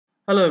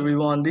Hello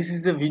everyone, this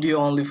is a video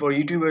only for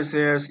YouTubers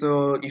here.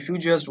 So if you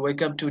just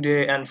wake up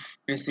today and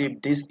receive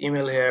this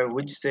email here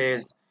which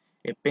says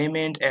a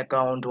payment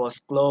account was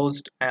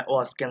closed and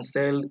was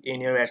cancelled in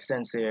your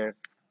AdSense here.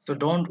 So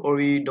don't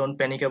worry, don't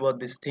panic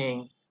about this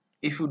thing.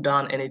 If you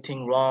done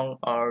anything wrong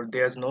or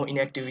there's no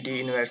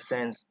inactivity in your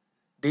AdSense,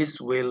 this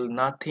will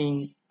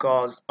nothing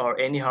cause or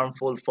any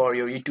harmful for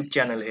your YouTube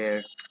channel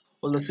here.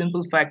 Well, the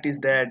simple fact is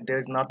that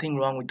there's nothing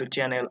wrong with the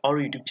channel or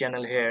YouTube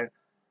channel here.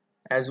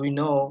 As we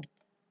know,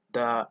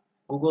 the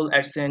Google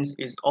AdSense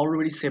is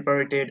already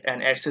separated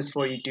and access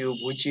for YouTube,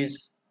 which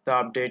is the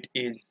update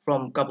is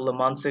from couple of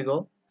months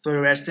ago. So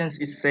your AdSense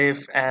is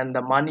safe and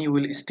the money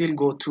will still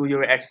go through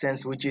your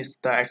AdSense, which is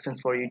the AdSense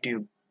for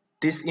YouTube.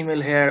 This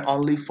email here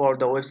only for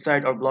the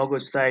website or blog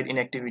website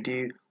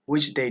inactivity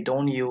which they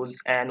don't use,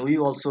 and we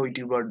also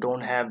YouTuber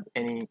don't have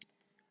any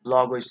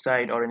blog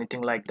website or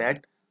anything like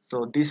that.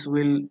 So this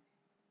will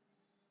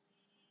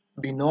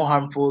be no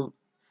harmful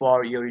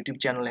for your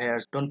YouTube channel here.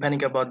 Don't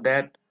panic about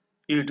that.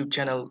 Your YouTube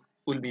channel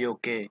will be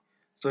okay.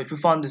 So if you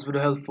found this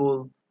video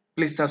helpful,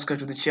 please subscribe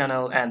to the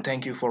channel and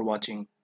thank you for watching.